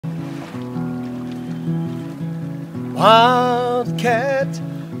Wildcat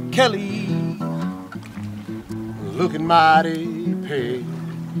Kelly, looking mighty pale,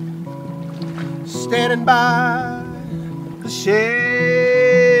 standing by the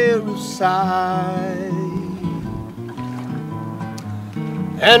sheriff's side.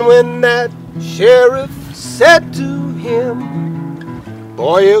 And when that sheriff said to him,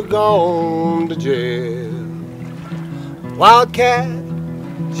 "Boy, you're gone to jail," Wildcat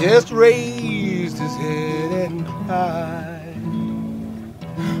just raised his head and cried,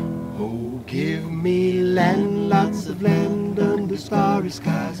 "Oh, give me land, lots of land under starry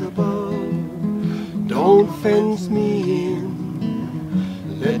skies above. Don't fence me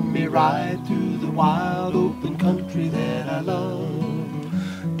in, let me ride through the wild open country that I love.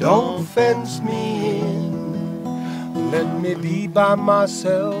 Don't fence me in, let me be by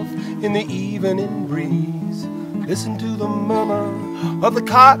myself in the evening breeze. Listen to the murmur of the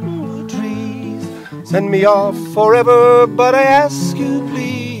cottonwood trees. Send me off forever, but I ask you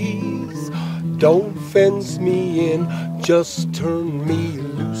please, don't fence me in, just turn me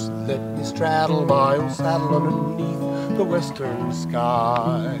loose. Let me straddle my own saddle underneath the western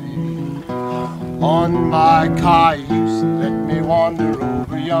sky. On my cayuse, let me wander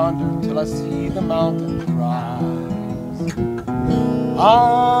over yonder till I see the mountain rise.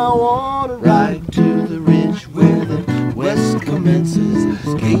 I want to ride to the ridge where the west commences,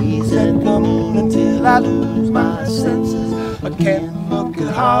 gaze at the moon until I lose my senses. I can't look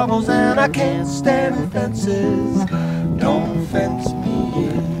at hobbles and I can't stand fences. Don't fence me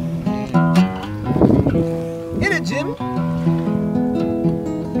in. Hit it, Jimmy.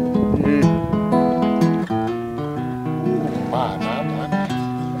 My.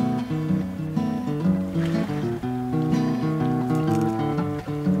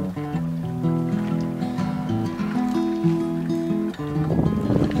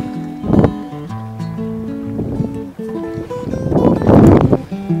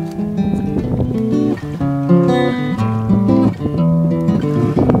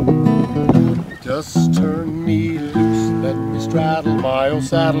 Just turn me loose, let me straddle my old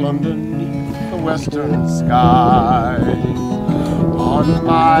saddle underneath the western sky. On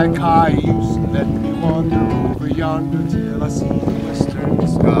my cayuse, let me wander over yonder till I see the western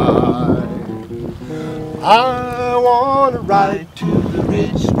sky. I want to ride to the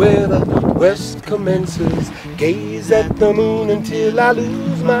ridge where the west commences, gaze at the moon until I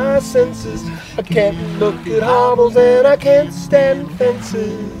lose my senses. I can't look at hobbles and I can't stand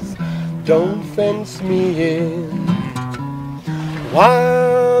fences. Don't fence me in.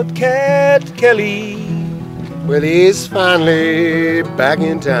 Wildcat Kelly, well, he's finally back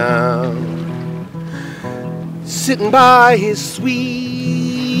in town, sitting by his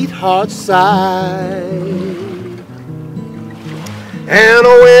sweetheart's side. And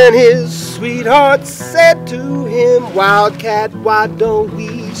when his sweetheart said to him, "Wildcat, why don't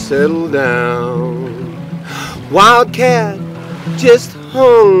we settle down?" Wildcat just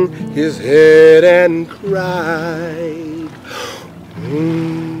hung his head and cried.